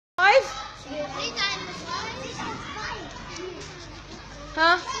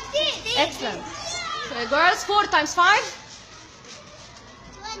Huh? Excellent. So, girls, 4 times 5?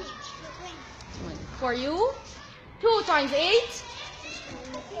 20. 20. For you? 2 times 8?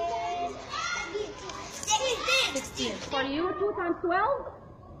 16. For you? 2 times 12?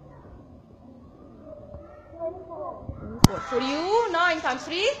 24. For you? 9 times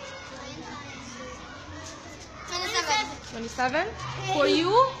 3? 27. 27. For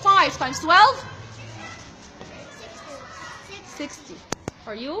you? 5 times 12? 60.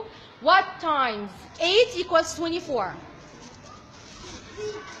 For you? What times 8 equals 24?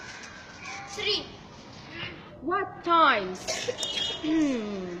 3. What times?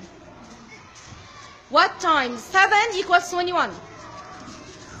 What times 7 equals 21?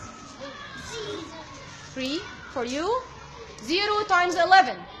 3. For you? 0 times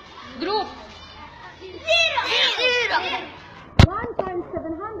 11. Group. 0. 1 times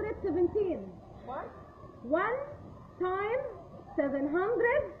 717. What? 1 times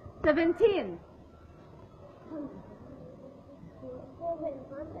 717.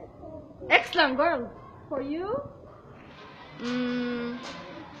 Excellent, girls. For you?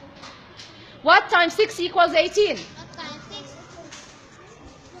 What times 6 equals 18? What times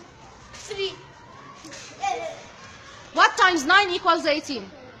 6? 3. What times 9 equals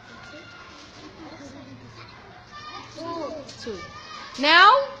 18? 2.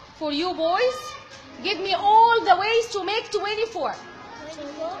 Now, for you boys, give me all the ways to make 24.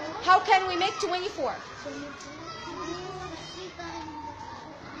 How can we make 24?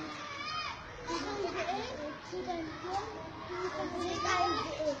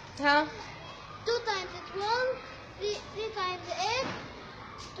 Huh? 2 times 12, 3 times 8,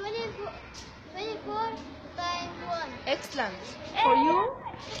 24 times 1. Excellent. For you,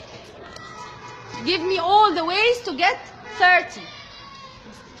 give me all the ways to get 30.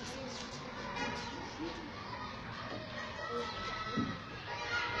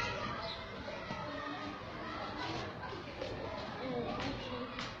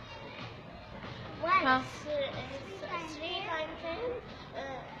 Huh? 3 times 10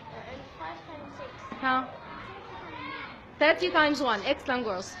 and 5 times 6. Huh? 30 times 1. Excellent,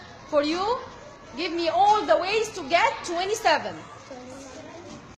 girls. For you, give me all the ways to get 27.